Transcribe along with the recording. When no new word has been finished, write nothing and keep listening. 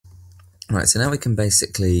Right, so now we can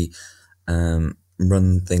basically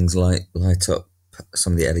run things like light up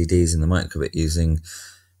some of the LEDs in the microbit using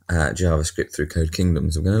JavaScript through Code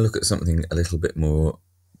Kingdoms. We're going to look at something a little bit more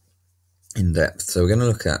in depth. So we're going to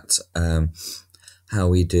look at how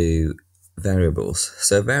we do variables.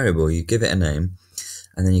 So a variable, you give it a name,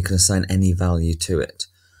 and then you can assign any value to it.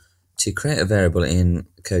 To create a variable in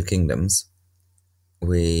Code Kingdoms,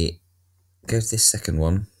 we go to this second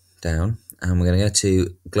one down, and we're going to go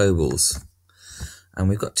to globals. And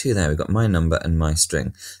we've got two there. We've got my number and my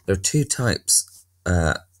string. There are two types,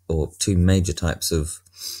 or two major types of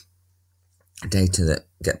data that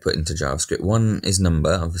get put into JavaScript. One is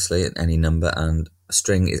number, obviously, any number, and a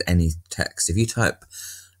string is any text. If you type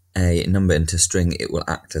a number into string, it will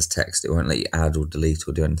act as text. It won't let you add or delete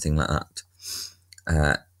or do anything like that.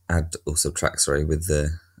 Add or subtract, sorry, with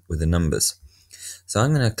the numbers. So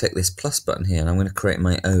I'm going to click this plus button here, and I'm going to create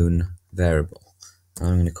my own variable.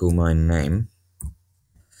 I'm going to call mine name.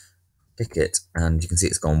 Click it, and you can see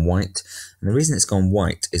it's gone white. And the reason it's gone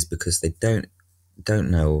white is because they don't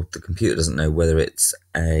know, the computer doesn't know whether it's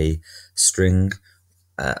a string,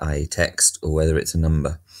 i.e. text, or whether it's a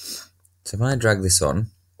number. So if I drag this on,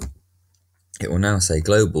 it will now say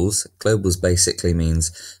globals. Globals basically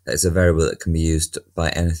means that it's a variable that can be used by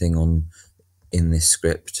anything in this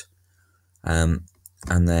script.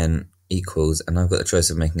 And then equals, and I've got the choice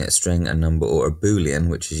of making it a string, a number, or a boolean,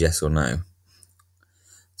 which is yes or no.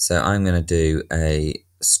 So I'm going to do a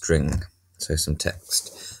string, so some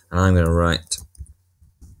text, and I'm going to write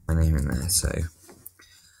my name in there. So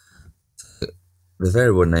the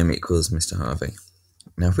variable name equals Mr. Harvey.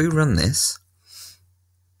 Now if we run this,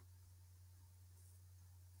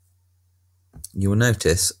 you will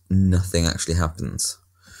notice nothing actually happens.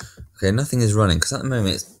 Okay, nothing is running because at the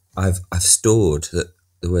moment I've stored the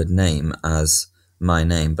word name as my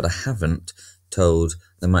name, but I haven't told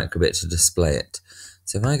the microbit to display it.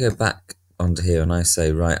 So if I go back onto here and I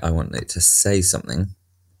say, right, I want it to say something,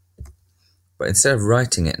 but instead of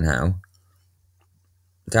writing it now,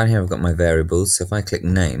 down here I've got my variables. So if I click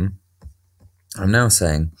name, I'm now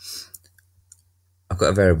saying, I've got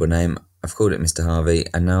a variable name, I've called it Mr. Harvey,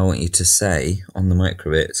 and now I want you to say on the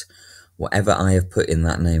microbit whatever I have put in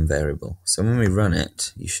that name variable. So when we run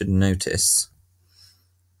it, you should notice,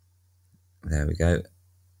 there we go,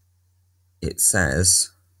 it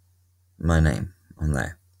says my name on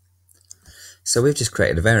there. So we've just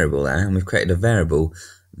created a variable there, and we've created a variable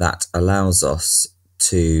that allows us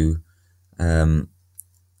to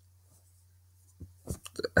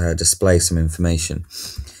display some information.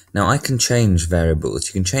 Now I can change variables.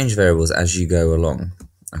 You can change variables as you go along.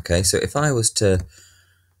 Okay, so if I was to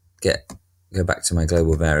go back to my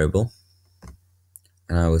global variable,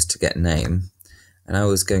 and I was to get name, and I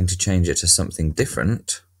was going to change it to something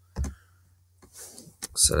different.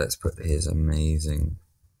 So let's put here's amazing.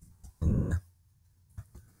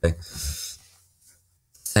 Okay.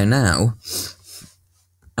 So now,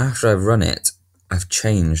 after I've run it, I've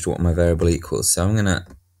changed what my variable equals. So I'm going to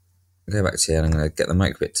go back to here and I'm going to get the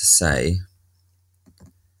microbit to say,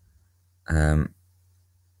 I'm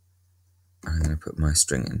going to put my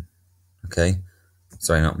string in. Okay,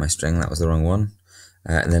 sorry, not my string, that was the wrong one.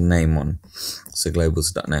 And then name one. So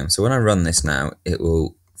globals.name. So when I run this now, it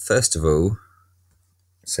will first of all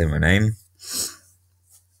say my name.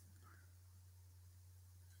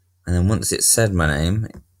 And then once it's said my name,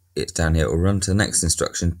 it's down here, it will run to the next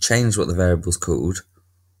instruction, change what the variable's called,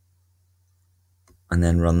 and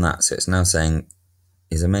then run that. So it's now saying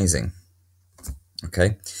is amazing.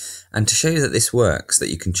 Okay, and to show you that this works, that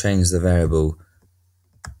you can change the variable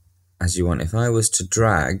as you want, if I was to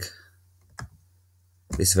drag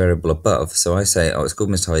this variable above, so I say, oh, it's called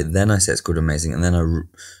Mr. Harvey, then I say it's called amazing, and then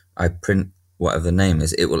I print whatever the name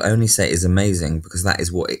is, it will only say is amazing because that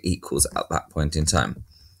is what it equals at that point in time.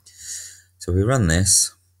 So we run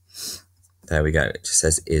this, there we go, it just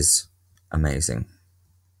says is amazing.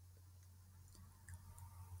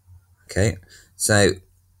 Okay, so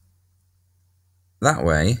that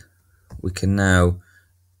way we can now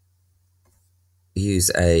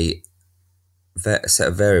use a set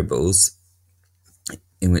of variables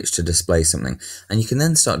in which to display something, and you can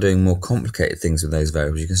then start doing more complicated things with those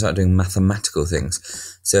variables. You can start doing mathematical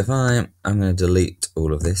things. So if I'm going to delete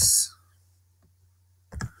all of this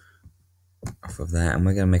off of there, and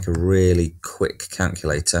we're going to make a really quick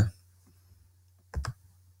calculator,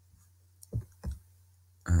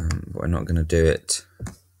 but we're not going to do it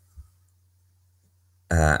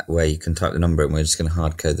where you can type the number in. We're just going to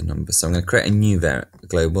hard code the number. So I'm going to create a new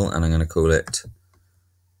global, and I'm going to call it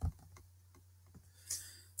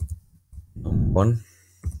number one.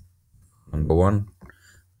 I'm going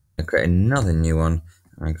to create another new one,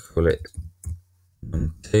 I call it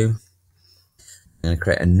num2. I'm going to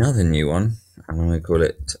create another new one, and I'm going to call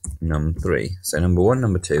it num3. So number 1,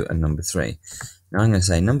 number 2, and number 3. Now I'm going to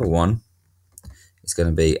say number 1 is going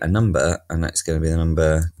to be a number, and that's going to be the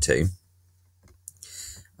number 2.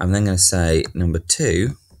 I'm then going to say number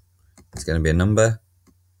 2 is going to be a number,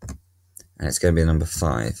 and it's going to be a number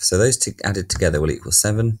 5. So those two added together will equal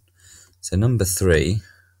 7. So number 3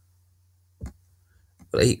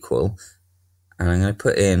 will equal, and I'm going to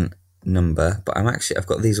put in number, but I've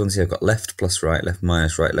got these ones here. I've got left plus right, left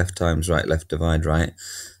minus right, left times right, left divide right.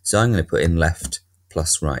 So I'm going to put in left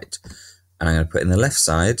plus right, and I'm going to put in the left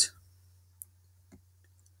side.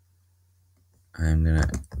 I'm going to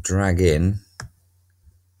drag in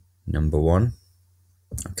number 1.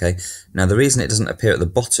 Okay, now the reason it doesn't appear at the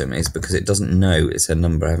bottom is because it doesn't know it's a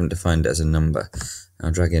number. I haven't defined it as a number.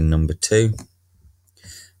 I'll drag in number 2,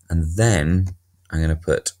 and then I'm going to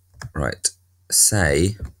put, right,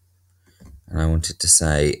 say, and I want it to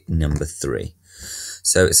say number 3.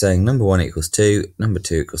 So it's saying number 1 equals 2, number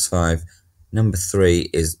 2 equals 5, number 3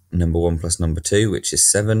 is number 1 plus number 2, which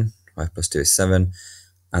is 7, 5 plus 2 is 7,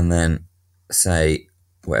 and then say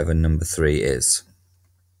whatever number 3 is.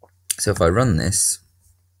 So if I run this,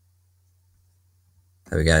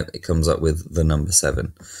 there we go, it comes up with the number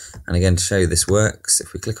 7. And again, to show you this works,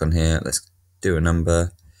 if we click on here, let's do a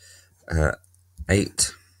number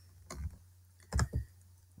 8.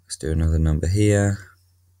 Let's do another number here.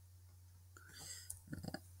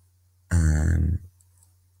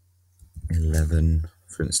 11,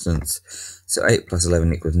 for instance. So 8 plus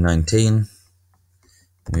 11 equals 19.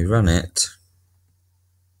 We run it.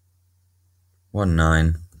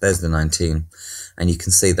 19. There's the 19. And you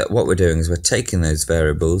can see that what we're doing is we're taking those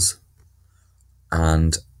variables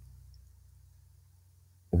and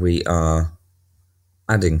we are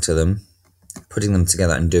adding to them, putting them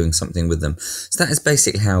together and doing something with them. So that is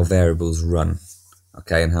basically how variables run,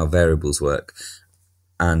 okay, and how variables work.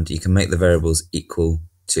 And you can make the variables equal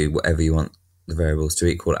to whatever you want the variables to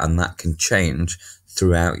equal, and that can change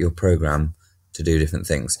throughout your program to do different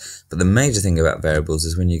things. But the major thing about variables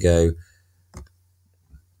is when you go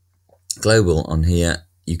global on here,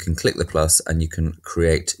 you can click the plus and you can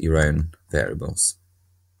create your own variables.